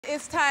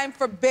It's time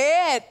for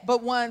bed,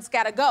 but one's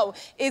gotta go.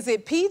 Is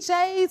it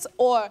PJs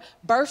or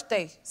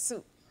birthday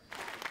suit?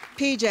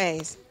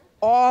 PJs,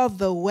 all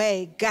the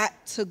way, got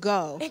to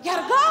go. It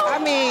gotta go. I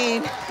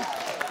mean,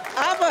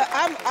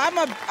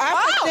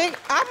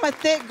 I'm a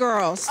thick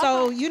girl,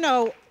 so you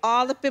know,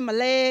 all up in my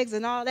legs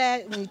and all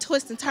that. When you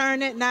twist and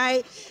turn at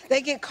night,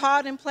 they get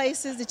caught in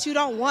places that you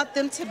don't want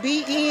them to be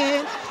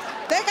in.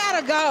 They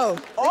gotta go.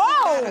 They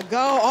gotta go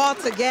all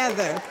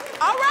together.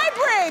 All right,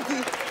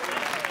 Brandy.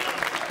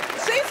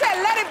 She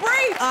said, let it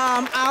breathe.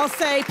 I'll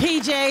say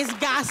PJs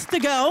gots to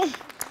go.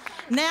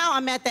 Now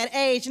I'm at that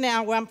age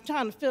now where I'm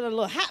trying to feel a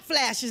little hot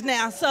flashes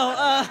now,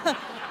 so,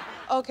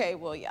 Okay,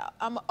 well, y'all,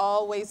 I'm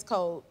always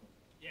cold.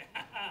 Yeah.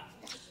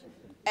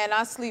 And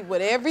I sleep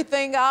with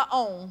everything I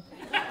own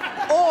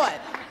on.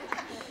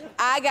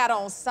 I got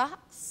on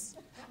socks.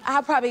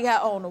 I probably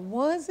got on a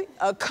onesie,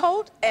 a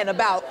coat, and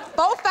about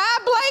 4 or 5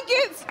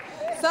 blankets.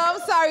 So I'm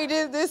sorry,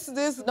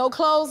 this no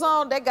clothes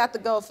on, they got to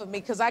go for me,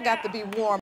 because I got to be warm.